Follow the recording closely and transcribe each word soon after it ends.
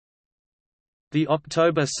The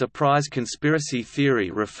October surprise conspiracy theory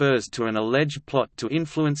refers to an alleged plot to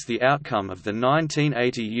influence the outcome of the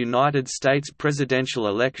 1980 United States presidential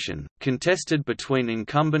election, contested between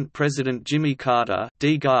incumbent President Jimmy Carter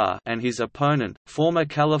and his opponent, former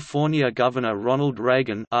California Governor Ronald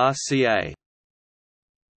Reagan RCA.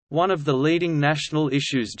 One of the leading national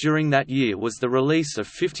issues during that year was the release of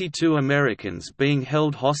 52 Americans being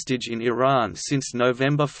held hostage in Iran since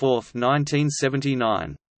November 4,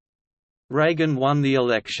 1979. Reagan won the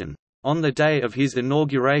election. On the day of his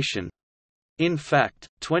inauguration—in fact,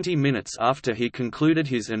 20 minutes after he concluded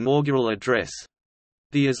his inaugural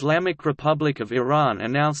address—the Islamic Republic of Iran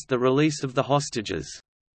announced the release of the hostages.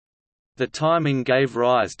 The timing gave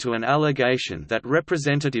rise to an allegation that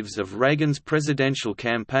representatives of Reagan's presidential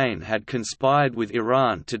campaign had conspired with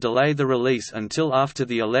Iran to delay the release until after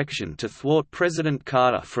the election to thwart President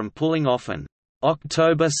Carter from pulling off an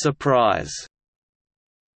October surprise.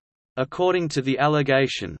 According to the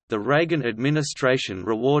allegation, the Reagan administration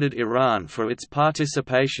rewarded Iran for its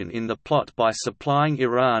participation in the plot by supplying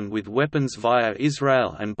Iran with weapons via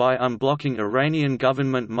Israel and by unblocking Iranian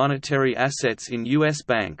government monetary assets in U.S.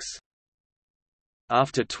 banks.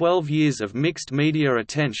 After 12 years of mixed media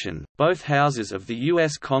attention, both houses of the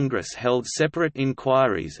U.S. Congress held separate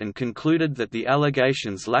inquiries and concluded that the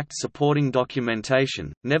allegations lacked supporting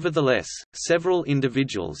documentation. Nevertheless, several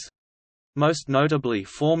individuals—most notably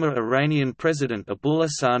former Iranian President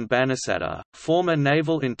Abulhassan Banisadr, former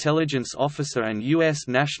Naval Intelligence Officer and U.S.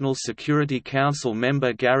 National Security Council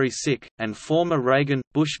member Gary Sick, and former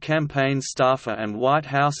Reagan-Bush campaign staffer and White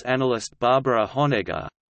House analyst Barbara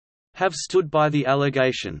Honegger—have stood by the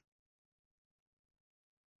allegation.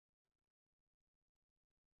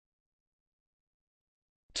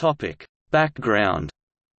 Background.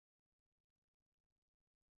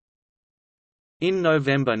 In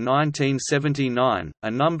November 1979, a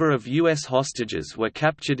number of U.S. hostages were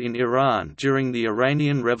captured in Iran during the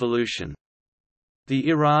Iranian Revolution. The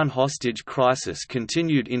Iran hostage crisis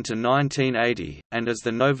continued into 1980, and as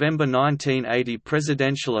the November 1980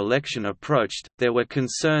 presidential election approached, there were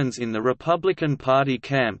concerns in the Republican Party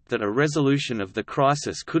camp that a resolution of the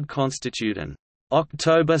crisis could constitute an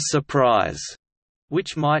October surprise,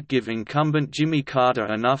 which might give incumbent Jimmy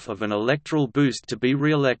Carter enough of an electoral boost to be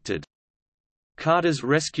re-elected. Carter's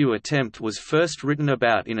rescue attempt was first written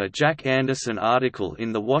about in a Jack Anderson article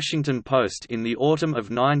in The Washington Post in the autumn of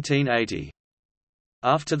 1980.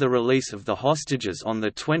 After the release of the hostages on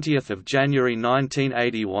 20 January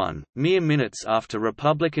 1981, mere minutes after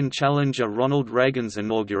Republican challenger Ronald Reagan's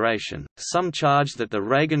inauguration, some charged that the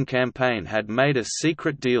Reagan campaign had made a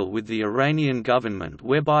secret deal with the Iranian government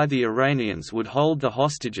whereby the Iranians would hold the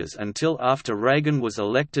hostages until after Reagan was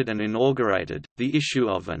elected and inaugurated. The issue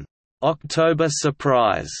of an October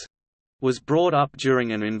surprise was brought up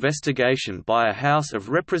during an investigation by a House of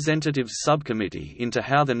Representatives subcommittee into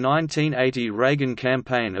how the 1980 Reagan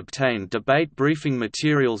campaign obtained debate briefing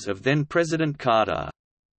materials of then-President Carter.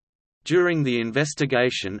 During the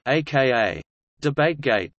investigation, aka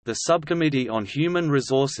Debategate, the Subcommittee on Human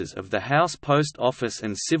Resources of the House Post Office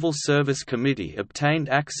and Civil Service Committee obtained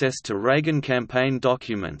access to Reagan campaign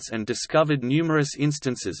documents and discovered numerous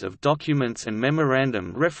instances of documents and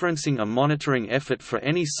memorandum referencing a monitoring effort for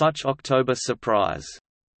any such October surprise.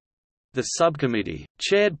 The subcommittee,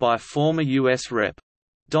 chaired by former U.S. Rep.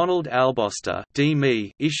 Donald Alboster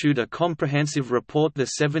issued a comprehensive report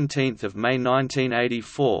 17 May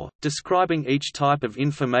 1984, describing each type of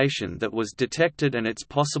information that was detected and its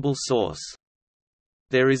possible source.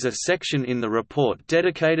 There is a section in the report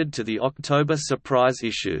dedicated to the October surprise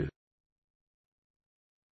issue.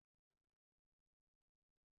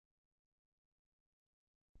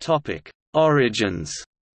 Origins.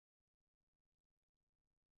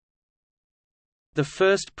 The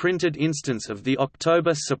first printed instance of the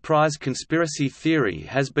October surprise conspiracy theory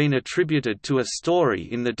has been attributed to a story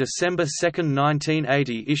in the December 2,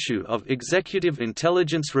 1980 issue of Executive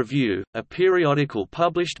Intelligence Review, a periodical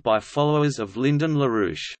published by followers of Lyndon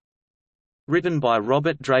LaRouche. Written by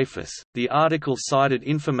Robert Dreyfus, the article cited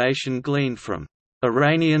information gleaned from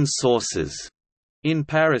Iranian sources in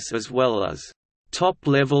Paris as well as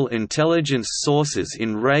top-level intelligence sources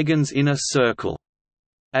in Reagan's inner circle,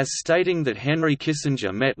 as stating that Henry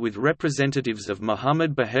Kissinger met with representatives of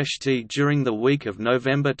Mohammad Beheshti during the week of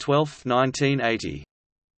November 12, 1980.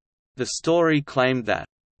 The story claimed that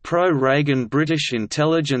pro-Reagan British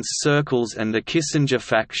intelligence circles and the Kissinger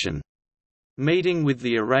faction meeting with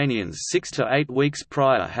the Iranians 6 to 8 weeks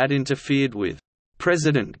prior had interfered with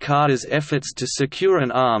President Carter's efforts to secure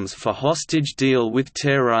an arms for hostage deal with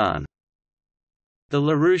Tehran. The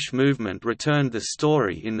LaRouche movement returned the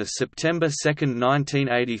story in the September 2,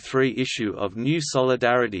 1983 issue of New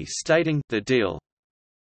Solidarity stating, "The deal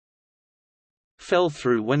fell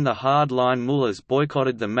through when the hard-line mullahs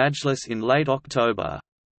boycotted the Majlis in late October."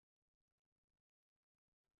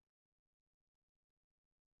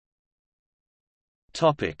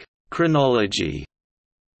 Chronology.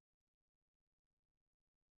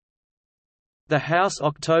 The House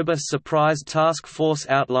October Surprise Task Force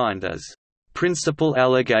outlined as principal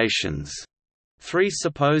allegations 3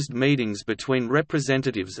 supposed meetings between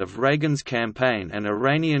representatives of Reagan's campaign and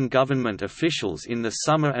Iranian government officials in the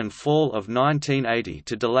summer and fall of 1980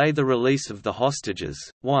 to delay the release of the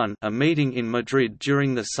hostages, 1 a meeting in Madrid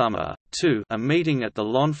during the summer, 2 a meeting at the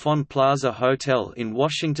L'Enfant Plaza Hotel in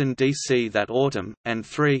Washington, D.C. that autumn, and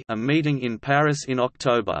 3 a meeting in Paris in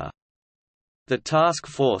October. The task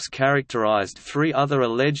force characterized 3 other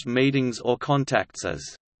alleged meetings or contacts as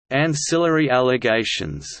ancillary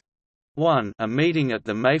allegations. 1 a meeting at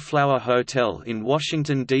the Mayflower Hotel in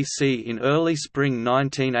Washington, D.C. in early spring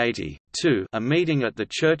 1980, 2 a meeting at the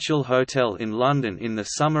Churchill Hotel in London in the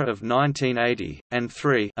summer of 1980, and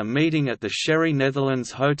 3 a meeting at the Sherry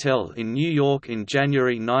Netherlands Hotel in New York in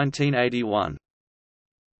January 1981.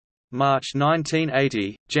 March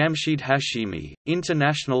 1980, Jamshid Hashimi,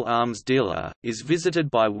 international arms dealer, is visited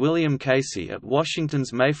by William Casey at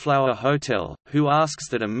Washington's Mayflower Hotel, who asks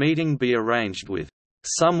that a meeting be arranged with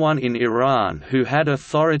someone in Iran who had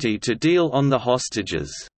authority to deal on the hostages.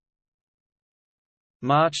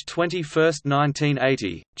 March 21,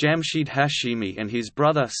 1980, Jamshid Hashimi and his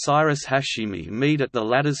brother Cyrus Hashimi meet at the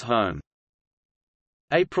latter's home.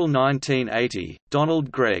 April 1980,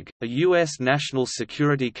 Donald Gregg, a U.S. National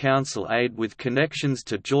Security Council aide with connections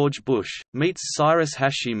to George Bush, meets Cyrus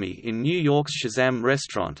Hashimi in New York's Shazam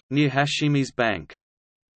restaurant, near Hashimi's bank.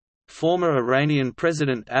 Former Iranian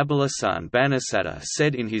President Abolhassan Banisadr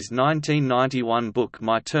said in his 1991 book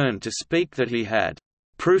My Turn to Speak that he had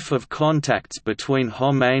proof of contacts between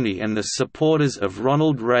Khomeini and the supporters of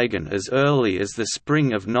Ronald Reagan as early as the spring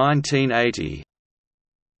of 1980.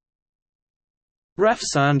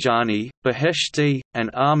 Rafsanjani, Beheshti,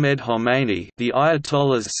 and Ahmed Khomeini, the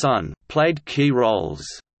Ayatollah's son, played key roles.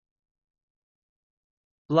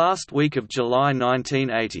 Last week of July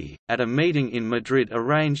 1980, at a meeting in Madrid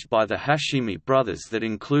arranged by the Hashimi brothers that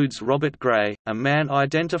includes Robert Gray, a man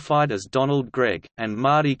identified as Donald Gregg, and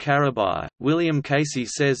Marty Karabai, William Casey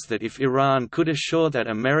says that if Iran could assure that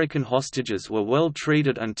American hostages were well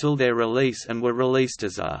treated until their release and were released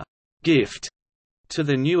as a gift to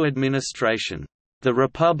the new administration, the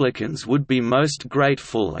Republicans would be most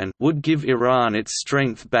grateful and would give Iran its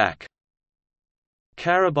strength back.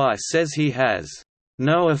 Karabai says he has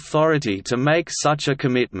no authority to make such a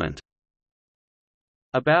commitment.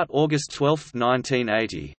 About August 12,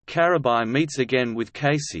 1980, Karabai meets again with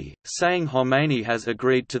Casey, saying Khomeini has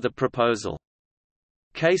agreed to the proposal.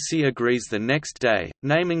 Casey agrees the next day,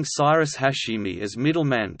 naming Cyrus Hashimi as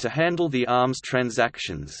middleman to handle the arms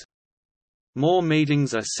transactions. More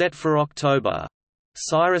meetings are set for October.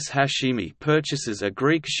 Cyrus Hashimi purchases a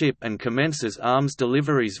Greek ship and commences arms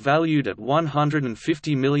deliveries valued at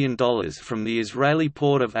 $150 million from the Israeli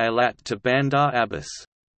port of Eilat to Bandar Abbas.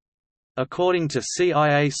 According to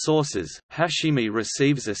CIA sources, Hashimi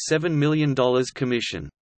receives a $7 million commission.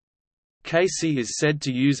 Casey is said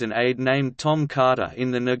to use an aide named Tom Carter in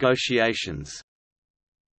the negotiations.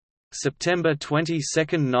 September 22,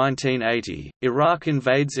 1980, Iraq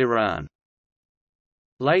invades Iran.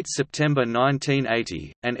 Late September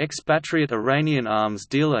 1980, an expatriate Iranian arms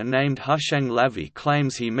dealer named Hushang Lavi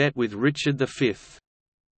claims he met with Richard V.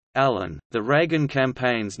 Allen, the Reagan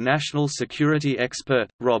campaign's national security expert,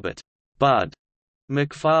 Robert Bud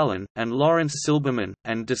McFarlane, and Lawrence Silberman,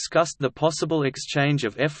 and discussed the possible exchange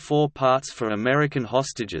of F-4 parts for American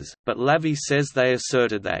hostages, but Lavi says they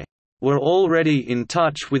asserted they were already in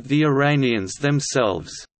touch with the Iranians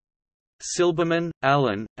themselves. Silberman,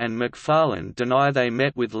 Allen, and McFarlane deny they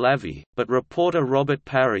met with Lavi, but reporter Robert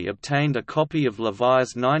Parry obtained a copy of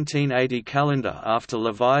Lavi's 1980 calendar after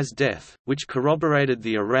Lavi's death, which corroborated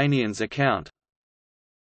the Iranians' account.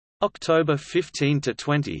 October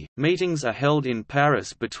 15–20, meetings are held in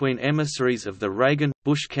Paris between emissaries of the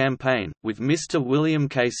Reagan-Bush campaign, with Mr. William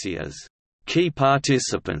Casey as key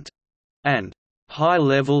participant, and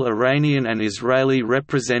high-level Iranian and Israeli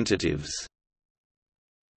representatives.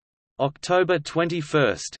 October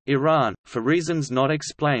 21, Iran, for reasons not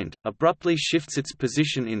explained, abruptly shifts its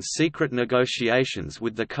position in secret negotiations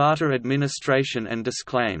with the Carter administration and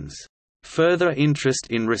disclaims further interest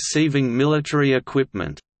in receiving military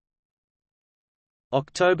equipment.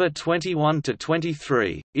 October 21 to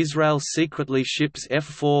 23, Israel secretly ships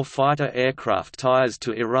F-4 fighter aircraft tires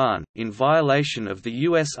to Iran, in violation of the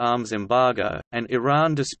U.S. arms embargo, and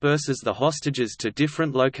Iran disperses the hostages to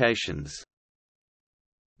different locations.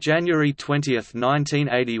 January 20,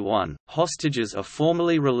 1981, hostages are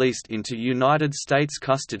formally released into United States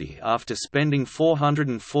custody after spending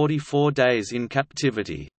 444 days in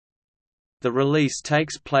captivity. The release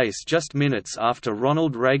takes place just minutes after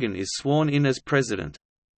Ronald Reagan is sworn in as president.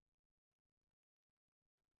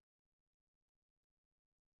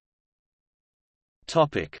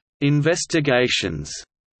 Investigations.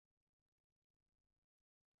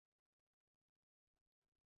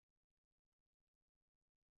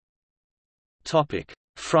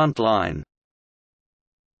 Frontline.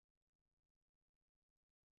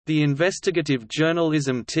 The investigative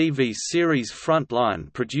journalism TV series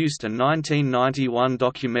Frontline produced a 1991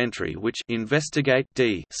 documentary which investigate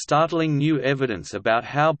startling new evidence about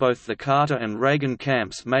how both the Carter and Reagan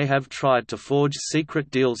camps may have tried to forge secret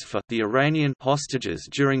deals for the Iranian hostages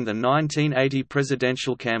during the 1980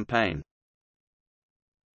 presidential campaign.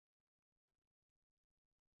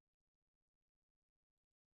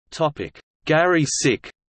 Gary Sick.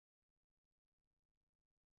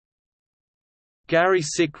 Gary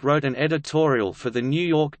Sick wrote an editorial for The New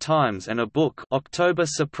York Times and a book, October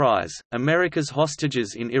Surprise: America's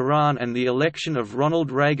Hostages in Iran and the Election of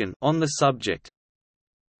Ronald Reagan, on the subject.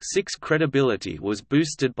 Sick's credibility was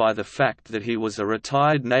boosted by the fact that he was a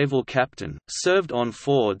retired naval captain, served on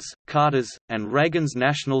Ford's, Carter's, and Reagan's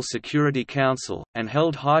National Security Council, and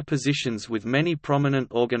held high positions with many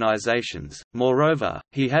prominent organizations. Moreover,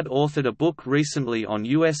 he had authored a book recently on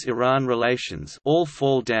U.S.-Iran relations, All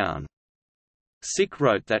Fall Down. Sick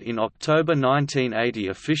wrote that in October 1980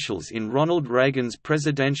 officials in Ronald Reagan's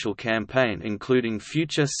presidential campaign, including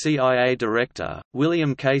future CIA Director,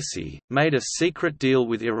 William Casey, made a secret deal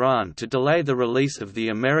with Iran to delay the release of the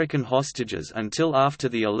American hostages until after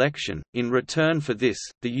the election. In return for this,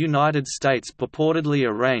 the United States purportedly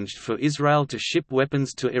arranged for Israel to ship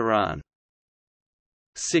weapons to Iran.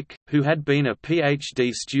 Sick, who had been a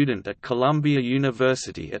PhD student at Columbia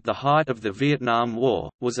University at the height of the Vietnam War,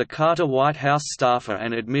 was a Carter White House staffer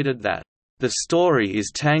and admitted that, "The story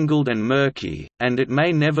is tangled and murky, and it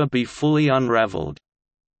may never be fully unraveled."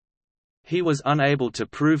 He was unable to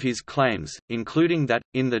prove his claims, including that,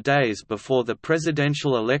 in the days before the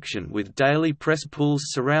presidential election, with daily press pools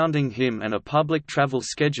surrounding him and a public travel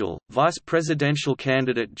schedule, vice presidential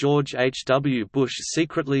candidate George H. W. Bush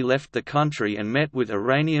secretly left the country and met with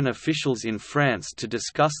Iranian officials in France to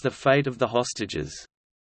discuss the fate of the hostages.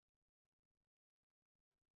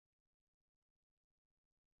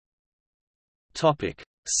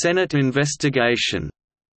 Senate investigation.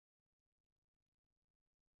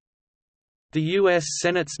 The U.S.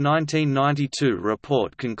 Senate's 1992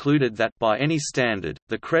 report concluded that, by any standard,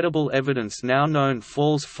 the credible evidence now known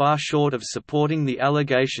falls far short of supporting the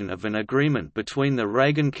allegation of an agreement between the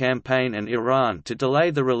Reagan campaign and Iran to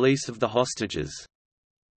delay the release of the hostages.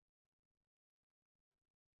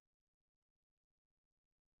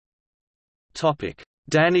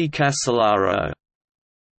 Danny Casolaro.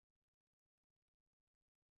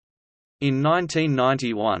 In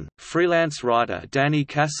 1991, freelance writer Danny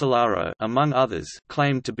Casolaro, among others,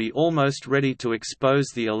 claimed to be almost ready to expose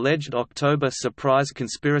the alleged October surprise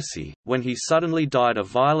conspiracy, when he suddenly died a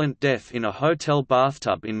violent death in a hotel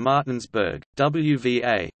bathtub in Martinsburg,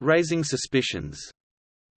 WVA, raising suspicions.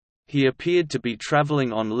 He appeared to be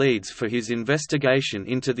traveling on leads for his investigation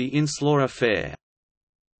into the Inslaw affair.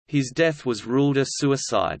 His death was ruled a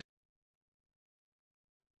suicide.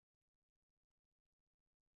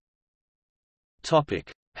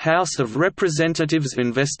 House of Representatives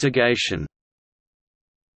investigation.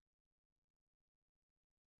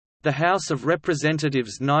 The House of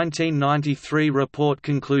Representatives' 1993 report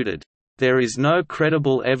concluded, "There is no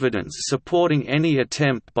credible evidence supporting any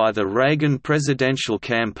attempt by the Reagan presidential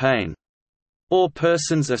campaign or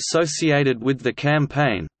persons associated with the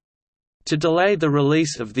campaign to delay the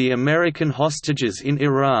release of the American hostages in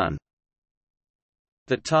Iran."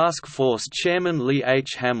 The task force chairman Lee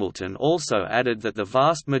H. Hamilton also added that the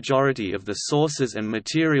vast majority of the sources and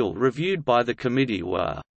material reviewed by the committee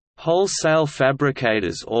were wholesale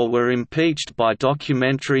fabricators or were impeached by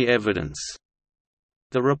documentary evidence.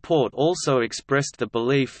 The report also expressed the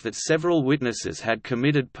belief that several witnesses had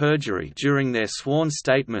committed perjury during their sworn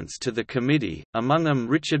statements to the committee, among them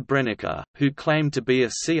Richard Brennicker, who claimed to be a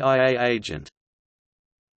CIA agent.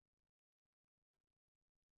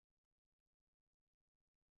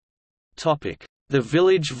 The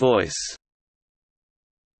Village Voice.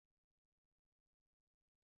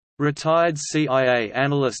 Retired CIA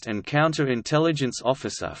analyst and counterintelligence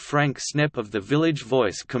officer Frank Snepp of The Village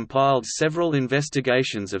Voice compiled several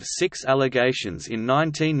investigations of Sick's allegations in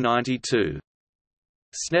 1992.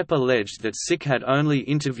 Snepp alleged that Sick had only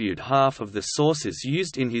interviewed half of the sources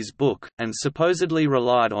used in his book, and supposedly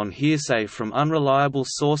relied on hearsay from unreliable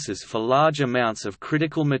sources for large amounts of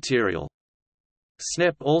critical material.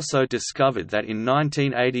 Snepp also discovered that in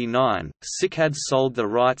 1989, Sick had sold the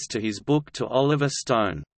rights to his book to Oliver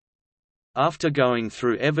Stone. After going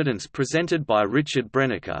through evidence presented by Richard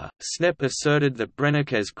Brenneker, Snepp asserted that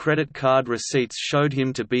Brenneker's credit card receipts showed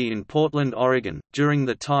him to be in Portland, Oregon, during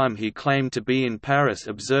the time he claimed to be in Paris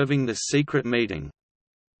observing the secret meeting.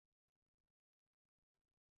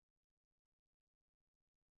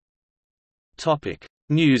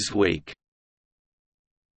 Newsweek.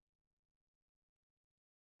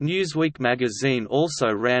 Newsweek magazine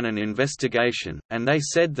also ran an investigation, and they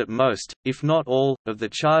said that most, if not all, of the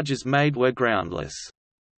charges made were groundless.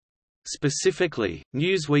 Specifically,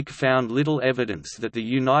 Newsweek found little evidence that the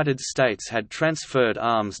United States had transferred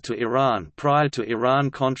arms to Iran prior to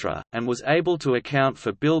Iran-Contra, and was able to account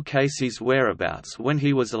for Bill Casey's whereabouts when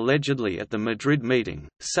he was allegedly at the Madrid meeting,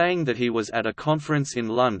 saying that he was at a conference in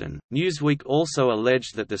London. Newsweek also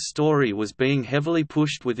alleged that the story was being heavily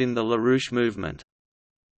pushed within the LaRouche movement.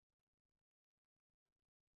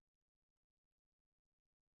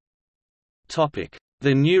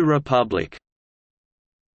 The New Republic.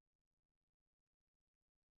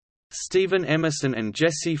 Stephen Emerson and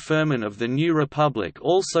Jesse Furman of the New Republic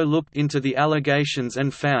also looked into the allegations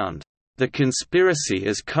and found, "The conspiracy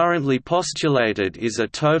as currently postulated is a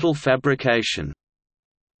total fabrication."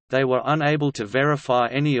 They were unable to verify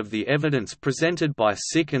any of the evidence presented by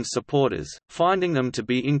Sick and supporters, finding them to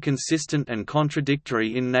be inconsistent and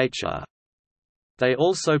contradictory in nature. They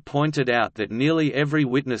also pointed out that nearly every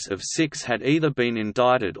witness of Sick's had either been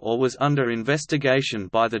indicted or was under investigation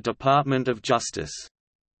by the Department of Justice.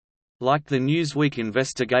 Like the Newsweek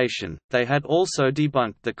investigation, they had also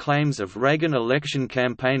debunked the claims of Reagan election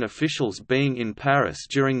campaign officials being in Paris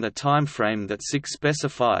during the timeframe that Sick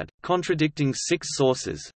specified, contradicting Sick's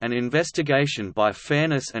sources. An investigation by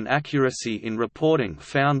Fairness and Accuracy in Reporting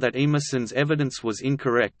found that Emerson's evidence was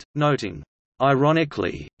incorrect, noting,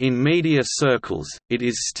 "Ironically, in media circles, it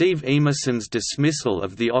is Steve Emerson's dismissal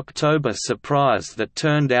of the October surprise that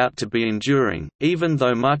turned out to be enduring, even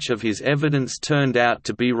though much of his evidence turned out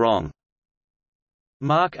to be wrong."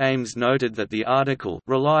 Mark Ames noted that the article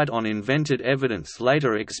relied on invented evidence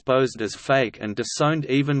later exposed as fake and disowned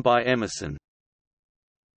even by Emerson.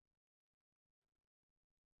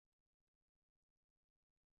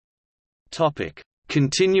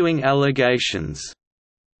 Continuing allegations.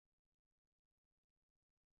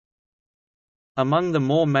 Among the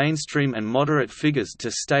more mainstream and moderate figures to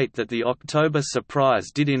state that the October surprise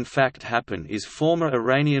did in fact happen is former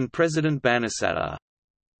Iranian President Banisadr.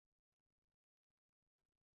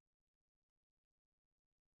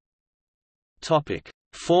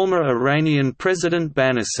 Former Iranian President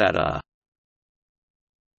Banisadr.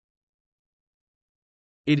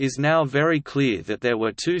 It is now very clear that there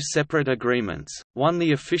were two separate agreements, one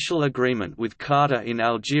the official agreement with Carter in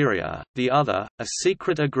Algeria, the other, a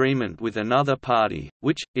secret agreement with another party,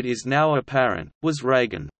 which, it is now apparent, was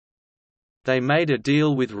Reagan. They made a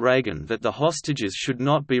deal with Reagan that the hostages should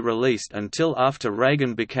not be released until after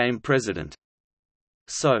Reagan became president.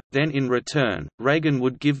 So, then in return, Reagan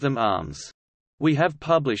would give them arms. We have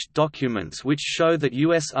published documents which show that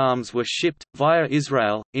U.S. arms were shipped, via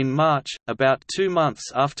Israel, in March, about 2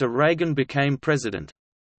 months after Reagan became president.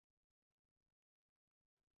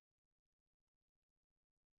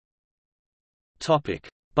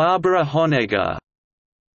 Barbara Honegger.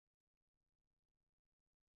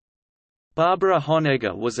 Barbara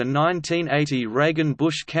Honegger was a 1980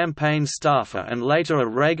 Reagan-Bush campaign staffer and later a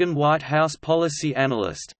Reagan White House policy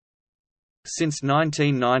analyst. Since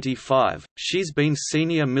 1995, she's been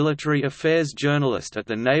senior military affairs journalist at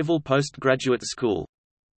the Naval Postgraduate School.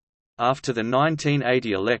 After the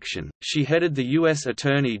 1980 election, she headed the U.S.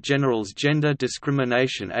 Attorney General's Gender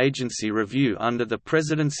Discrimination Agency review under the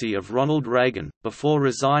presidency of Ronald Reagan, before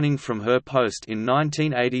resigning from her post in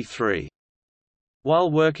 1983.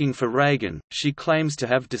 While working for Reagan, she claims to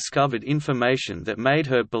have discovered information that made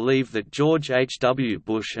her believe that George H. W.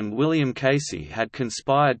 Bush and William Casey had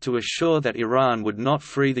conspired to assure that Iran would not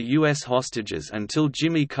free the U.S. hostages until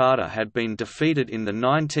Jimmy Carter had been defeated in the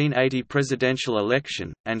 1980 presidential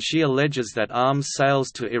election, and she alleges that arms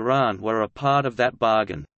sales to Iran were a part of that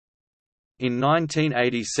bargain. In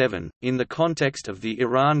 1987, in the context of the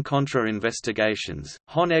Iran-Contra investigations,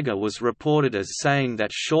 Honegger was reported as saying that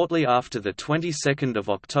shortly after the 22nd of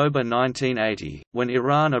October 1980, when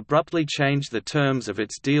Iran abruptly changed the terms of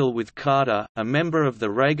its deal with Carter, a member of the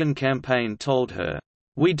Reagan campaign told her,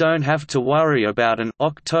 "We don't have to worry about an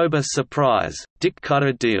October surprise, Dick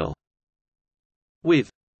Carter deal," with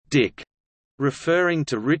Dick referring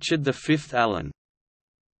to Richard V. Allen.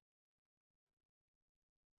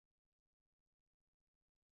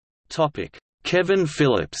 Kevin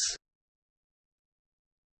Phillips.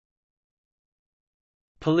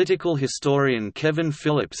 Political historian Kevin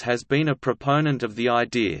Phillips has been a proponent of the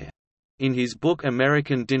idea. In his book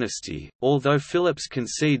American Dynasty, although Phillips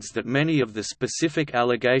concedes that many of the specific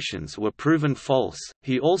allegations were proven false,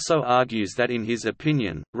 he also argues that in his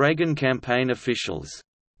opinion, Reagan campaign officials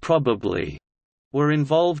probably were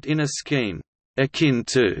involved in a scheme akin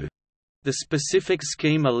to the specific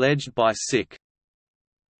scheme alleged by Sick.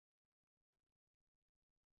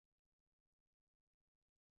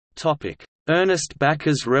 Ernest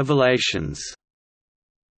Backes' revelations.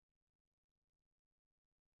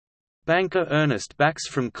 Banker Ernest Backes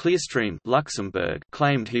from Clearstream, Luxembourg,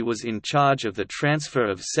 claimed he was in charge of the transfer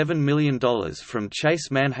of $7 million from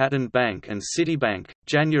Chase Manhattan Bank and Citibank,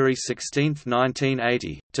 January 16,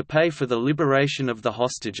 1980, to pay for the liberation of the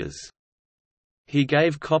hostages. He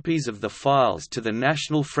gave copies of the files to the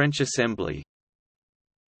National French Assembly.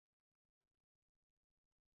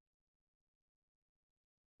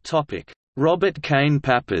 Robert Kane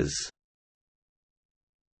Pappas.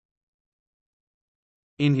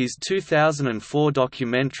 In his 2004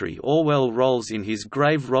 documentary Orwell Rolls in His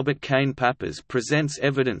Grave, Robert Kane Pappas presents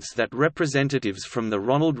evidence that representatives from the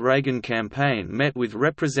Ronald Reagan campaign met with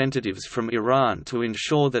representatives from Iran to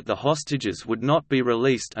ensure that the hostages would not be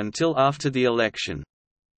released until after the election.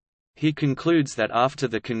 He concludes that after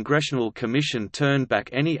the Congressional Commission turned back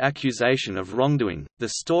any accusation of wrongdoing, the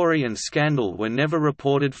story and scandal were never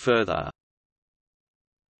reported further.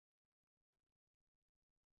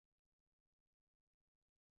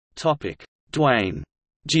 Duane,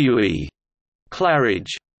 Dewey,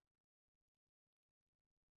 Clarridge.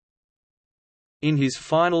 In his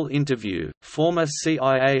final interview, former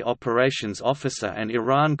CIA operations officer and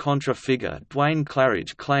Iran-Contra figure Duane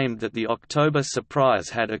Clarridge claimed that the October surprise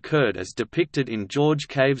had occurred as depicted in George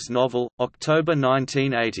Cave's novel, October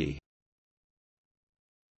 1980.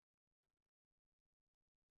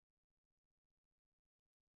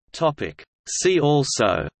 See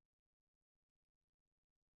also: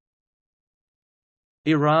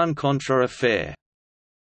 Iran-Contra affair.